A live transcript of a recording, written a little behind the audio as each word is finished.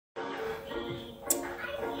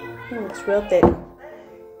Ooh, it's real thick.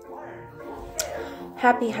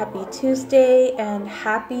 Happy Tuesday and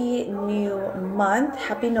happy new month.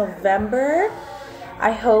 Happy November.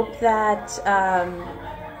 I hope that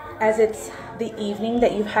as it's the evening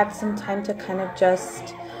that you've had some time to kind of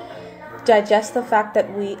just digest the fact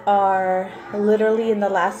that we are literally in the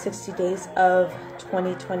last 60 days of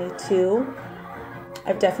 2022.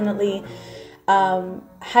 I've definitely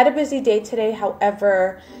had a busy day today.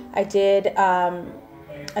 However, I did,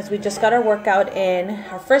 as we just got our workout in,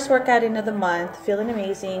 our first workout in of the month, feeling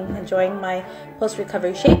amazing, enjoying my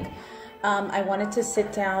post-recovery shake. I wanted to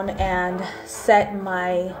sit down and set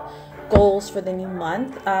my goals for the new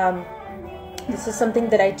month. This is something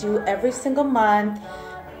that I do every single month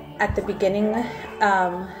at the beginning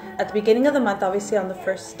of the month, obviously on the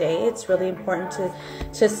first day. It's really important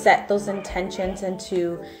to set those intentions and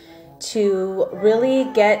to really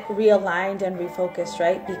get realigned and refocused,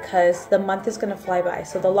 right? Because the month is going to fly by.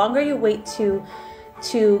 So the longer you wait to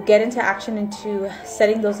get into action and to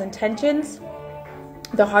setting those intentions,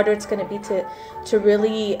 the harder it's going to be to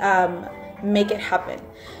really make it happen.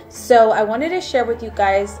 So I wanted to share with you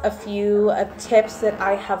guys a few tips that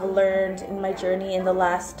I have learned in my journey in the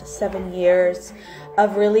last 7 years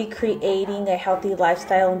of really creating a healthy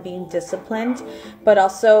lifestyle and being disciplined, but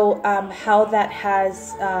also how that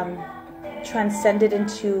has transcended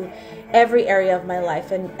into every area of my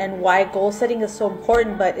life, and why goal setting is so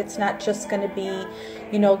important. But it's not just going to be,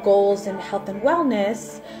 goals in health and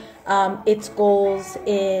wellness. It's goals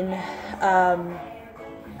in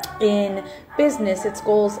business, it's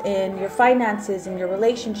goals in your finances, in your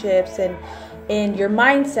relationships, and in your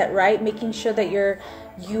mindset, right? Making sure that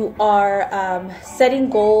you are setting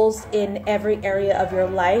goals in every area of your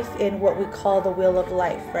life in what we call the wheel of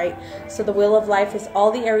life, right? So the wheel of life is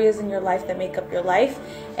all the areas in your life that make up your life,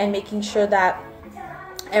 and making sure that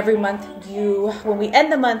every month when we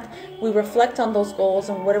end the month, we reflect on those goals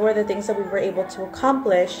and what were the things that we were able to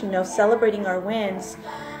accomplish, celebrating our wins,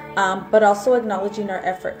 but also acknowledging our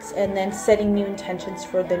efforts, and then setting new intentions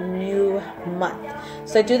for the new month.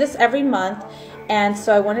 So I do this every month, and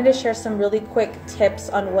so I wanted to share some really quick tips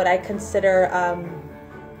on what I consider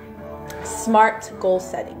smart goal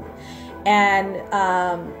setting. And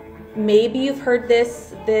maybe you've heard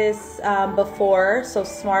this before. So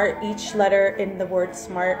SMART, each letter in the word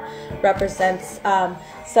SMART represents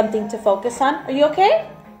something to focus on. Are you okay?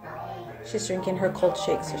 She's drinking her cold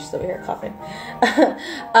shake, so she's over here coughing.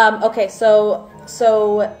 Okay, so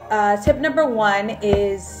tip number one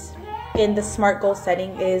is in the SMART goal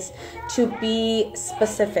setting is to be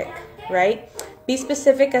specific, right? Be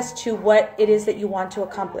specific as to what it is that you want to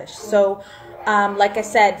accomplish. So like I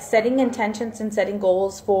said, setting intentions and setting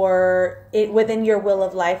goals for it within your will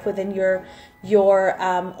of life, within your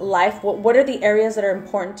life. What are the areas that are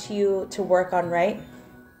important to you to work on, right?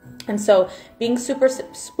 And so being super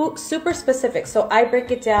specific. So I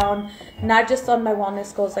break it down not just on my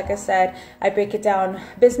wellness goals. Like I said, I break it down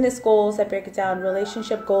business goals. I break it down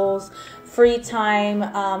relationship goals, free time,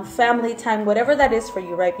 family time, whatever that is for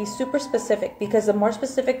you, right? Be super specific, because the more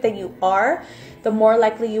specific that you are, the more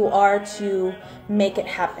likely you are to make it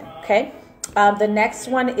happen. Okay. The next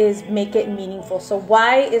one is make it meaningful. So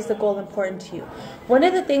why is the goal important to you? One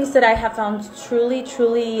of the things that I have found truly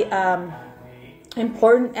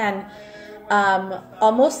important and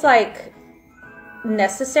almost like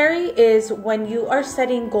necessary is when you are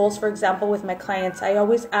setting goals. For example, with my clients, I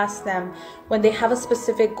always ask them when they have a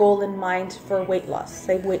specific goal in mind for weight loss,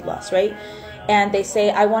 say weight loss, right? And they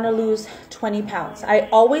say, I want to lose 20 pounds. I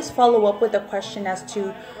always follow up with a question as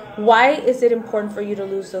to why is it important for you to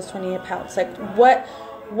lose those 20 pounds? Like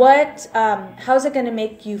how's it going to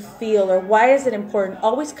make you feel, or why is it important?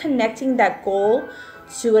 Always connecting that goal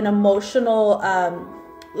to an emotional,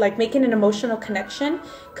 like making an emotional connection,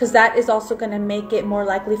 because that is also going to make it more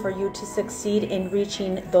likely for you to succeed in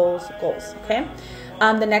reaching those goals. Okay.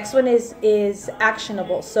 The next one is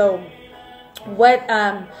actionable. So what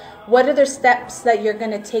are the steps that you're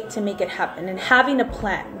going to take to make it happen, and having a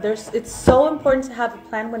plan. It's so important to have a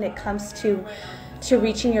plan when it comes to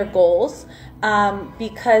reaching your goals,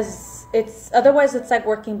 because otherwise it's like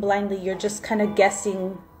working blindly. You're just kind of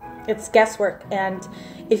guessing. It's guesswork, and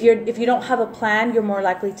if you don't have a plan, you're more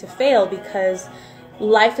likely to fail, because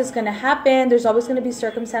life is going to happen. There's always going to be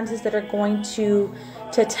circumstances that are going to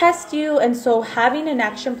test you, and so having an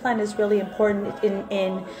action plan is really important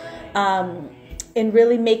in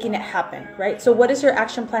really making it happen, right? So what is your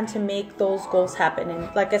action plan to make those goals happen?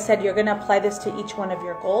 And like I said, you're going to apply this to each one of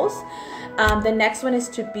your goals. The next one is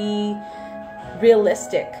to be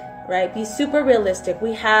realistic, right? Be super realistic.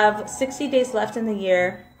 We have 60 days left in the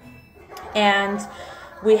year. And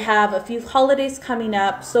We have a few holidays coming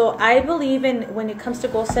up. So I believe in, when it comes to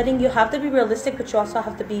goal setting, you have to be realistic, but you also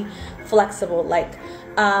have to be flexible. Like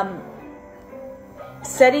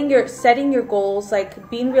setting your goals, like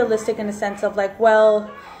being realistic in a sense of like,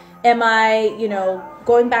 well, am I,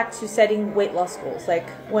 going back to setting weight loss goals. Like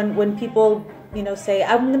when people, say,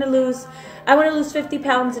 I want to lose 50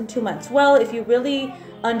 pounds in 2 months. Well, if you really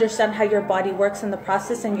understand how your body works in the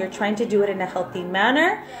process and you're trying to do it in a healthy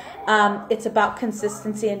manner, it's about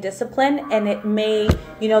consistency and discipline, and it may,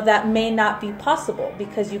 that may not be possible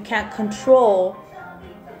because you can't control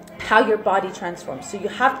how your body transforms. So you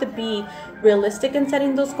have to be realistic in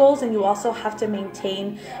setting those goals, and you also have to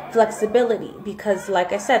maintain flexibility because,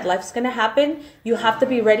 like I said, life's going to happen. You have to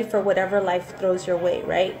be ready for whatever life throws your way,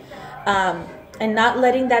 right? And not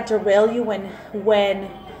letting that derail you when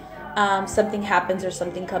something happens or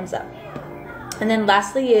something comes up. And then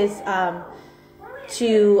lastly is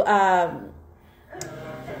to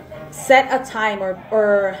set a time,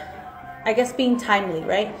 or I guess being timely,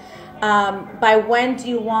 right? By when do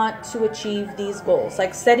you want to achieve these goals?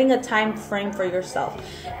 Like setting a time frame for yourself.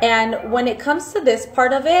 And when it comes to this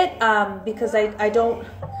part of it, because I don't,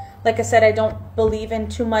 like I said, I don't believe in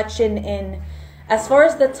too much in as far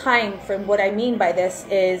as the time frame. What I mean by this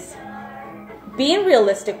is being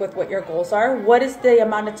realistic with what your goals are. What is the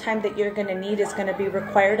amount of time that you're going to need is going to be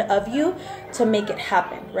required of you to make it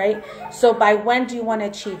happen, right? So by when do you want to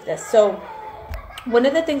achieve this? So one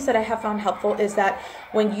of the things that I have found helpful is that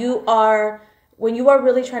when you are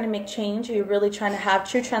really trying to make change, or you're really trying to have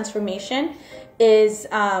true transformation, is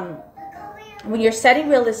when you're setting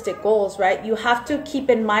realistic goals, right? You have to keep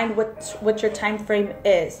in mind what your time frame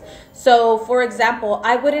is. So, for example,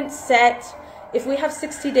 I wouldn't set, if we have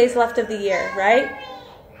 60 days left of the year, right?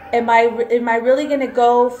 Am I really going to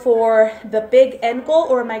go for the big end goal,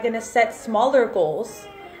 or am I going to set smaller goals?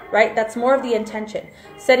 Right? That's more of the intention.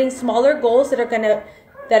 Setting smaller goals that are gonna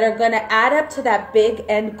add up to that big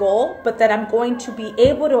end goal, but that I'm going to be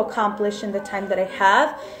able to accomplish in the time that I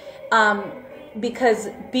have. Because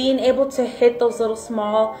being able to hit those little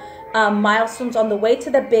small milestones on the way to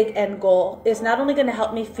the big end goal is not only going to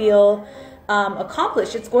help me feel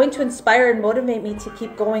accomplished, it's going to inspire and motivate me to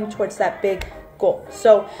keep going towards that big goal.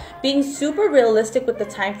 So being super realistic with the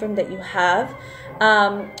time frame that you have.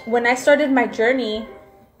 When I started my journey,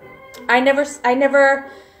 I never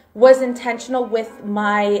was intentional with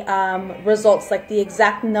my results, like the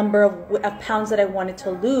exact number of pounds that I wanted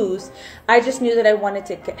to lose. I just knew that I wanted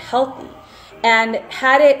to get healthy. And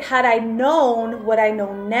had I known what I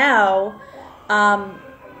know now,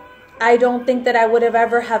 I don't think that I would have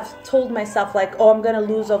ever have told myself like, oh, I'm going to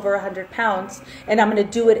lose over 100 pounds and I'm going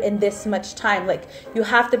to do it in this much time. Like, you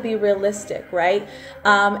have to be realistic, right?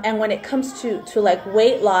 And when it comes to like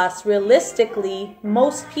weight loss, realistically,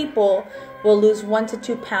 most people will lose 1 to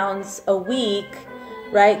 2 pounds a week,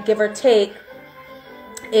 right? Give or take.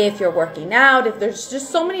 If you're working out, if there's just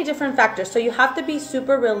so many different factors. So you have to be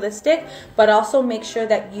super realistic, but also make sure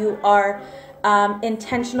that you are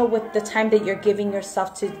intentional with the time that you're giving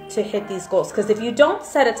yourself to hit these goals. Because if you don't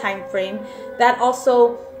set a time frame, that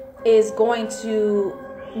also is going to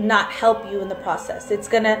not help you in the process. It's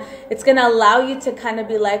gonna allow you to kind of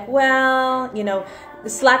be like, well,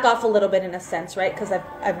 slack off a little bit in a sense, right? Because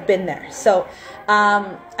I've been there. So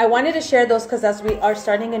I wanted to share those because as we are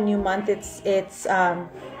starting a new month, it's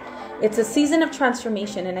a season of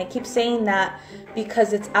transformation, and I keep saying that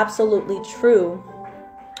because it's absolutely true.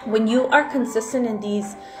 When you are consistent in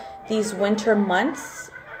these winter months,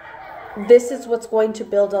 this is what's going to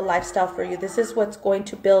build a lifestyle for you. This is what's going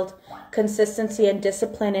to build consistency and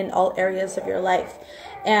discipline in all areas of your life.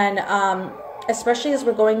 And especially as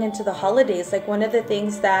we're going into the holidays, like one of the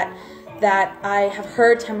things that I have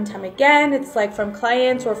heard time and time again, it's like from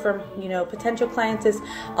clients or from, potential clients, is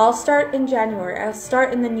I'll start in January, I'll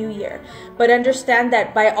start in the new year. But understand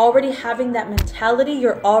that by already having that mentality,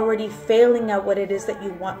 you're already failing at what it is that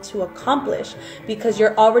you want to accomplish, because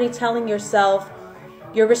you're already telling yourself,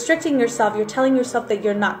 you're restricting yourself, you're telling yourself that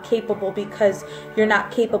you're not capable because you're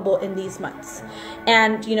not capable in these months.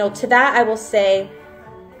 And, to that I will say,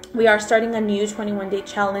 we are starting a new 21-day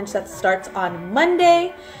challenge that starts on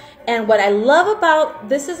Monday. And what I love about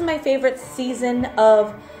this is my favorite season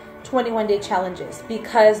of 21-day challenges,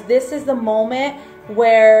 because this is the moment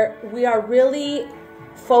where we are really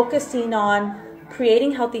focusing on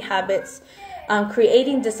creating healthy habits,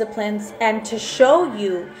 creating disciplines, and to show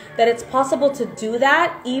you that it's possible to do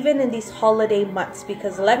that even in these holiday months.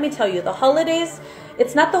 Because let me tell you, the holidays,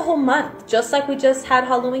 it's not the whole month. Just like we just had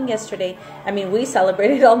Halloween yesterday. I mean, we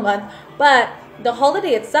celebrated all month, but the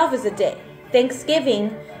holiday itself is a day.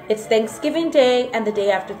 Thanksgiving it's Thanksgiving Day and the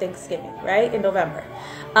day after Thanksgiving, right? In November.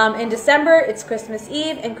 In December, it's Christmas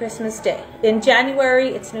Eve and Christmas Day. In January,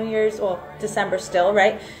 it's New Year's, well, December still,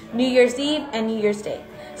 right? New Year's Eve and New Year's Day.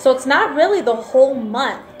 So it's not really the whole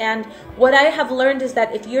month. And what I have learned is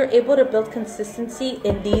that if you're able to build consistency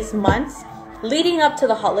in these months leading up to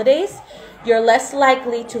the holidays, you're less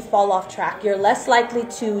likely to fall off track. You're less likely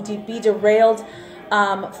to be derailed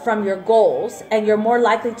from your goals, and you're more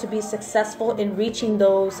likely to be successful in reaching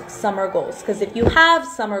those summer goals. Because if you have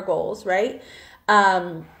summer goals, right,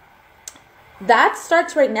 that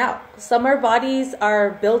starts right now. Summer bodies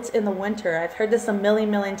are built in the winter. I've heard this a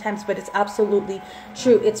million times, but it's absolutely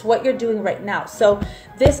true. It's what you're doing right now. So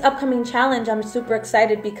this upcoming challenge, I'm super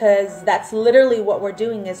excited because that's literally what we're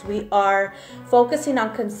doing. Is we are focusing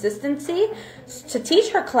on consistency to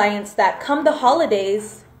teach our clients that come the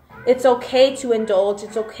holidays, it's okay to indulge.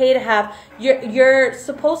 It's okay to have, you're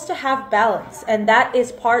supposed to have balance, and that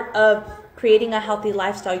is part of creating a healthy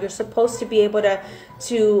lifestyle. You're supposed to be able to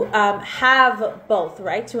have both,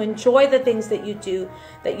 right? To enjoy the things that you do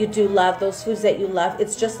love, those foods that you love.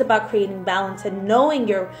 It's just about creating balance and knowing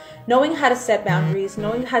how to set boundaries,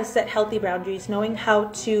 knowing how to set healthy boundaries, knowing how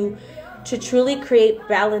to truly create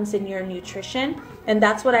balance in your nutrition. And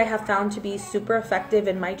that's what I have found to be super effective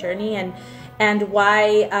in my journey, and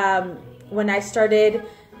why when I started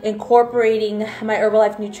incorporating my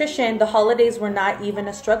Herbalife nutrition, the holidays were not even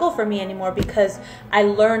a struggle for me anymore, because I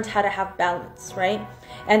learned how to have balance, right?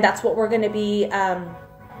 And that's what we're going to be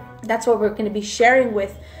sharing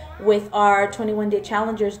with our 21-day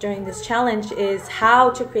challengers during this challenge, is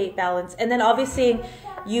how to create balance. And then obviously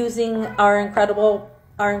using our incredible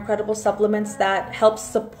supplements that help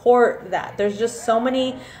support that. There's just so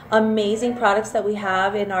many amazing products that we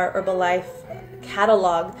have in our Herbalife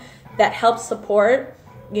catalog that help support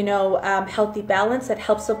healthy balance, that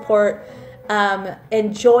helps support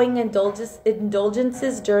enjoying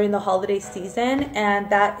indulgences during the holiday season. And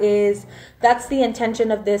that's the intention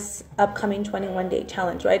of this upcoming 21-day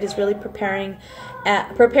challenge, right? Is really preparing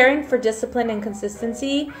for discipline and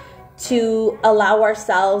consistency to allow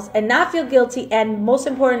ourselves and not feel guilty, and most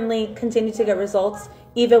importantly, continue to get results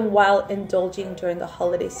even while indulging during the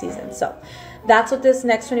holiday season. So that's what this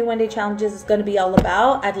next 21-day challenge is going to be all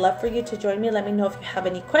about. I'd love for you to join me. Let me know if you have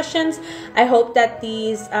any questions. I hope that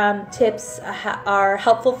these tips are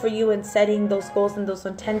helpful for you in setting those goals and those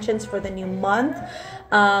intentions for the new month.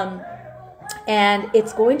 And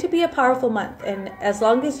it's going to be a powerful month. And as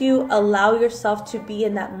long as you allow yourself to be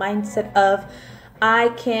in that mindset of, I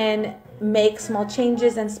can make small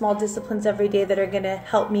changes and small disciplines every day that are going to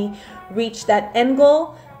help me reach that end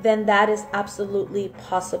goal, then that is absolutely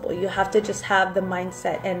possible. You have to just have the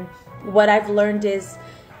mindset. And what I've learned is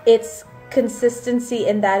it's consistency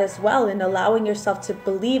in that as well, in allowing yourself to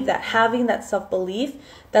believe that, having that self-belief,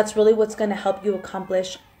 that's really what's going to help you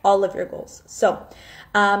accomplish all of your goals. So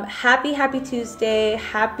happy Tuesday.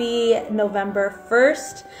 Happy November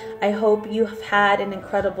 1st. I hope you have had an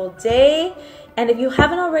incredible day. And if you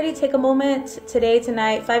haven't already, take a moment today,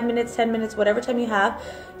 tonight, 5 minutes, 10 minutes, whatever time you have,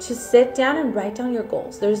 to sit down and write down your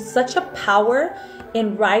goals. There's such a power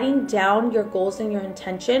in writing down your goals and your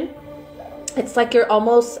intention. It's like you're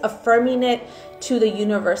almost affirming it to the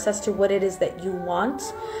universe as to what it is that you want.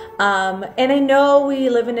 And I know we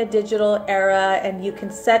live in a digital era and you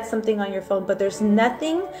can set something on your phone, but there's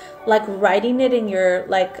nothing like writing it in your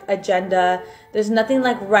agenda. There's nothing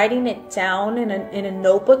like writing it down in a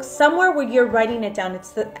notebook, somewhere where you're writing it down. It's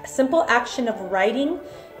the simple action of writing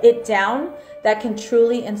it down that can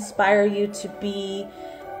truly inspire you to be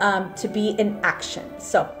in action.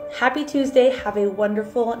 So happy Tuesday. Have a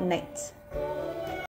wonderful night.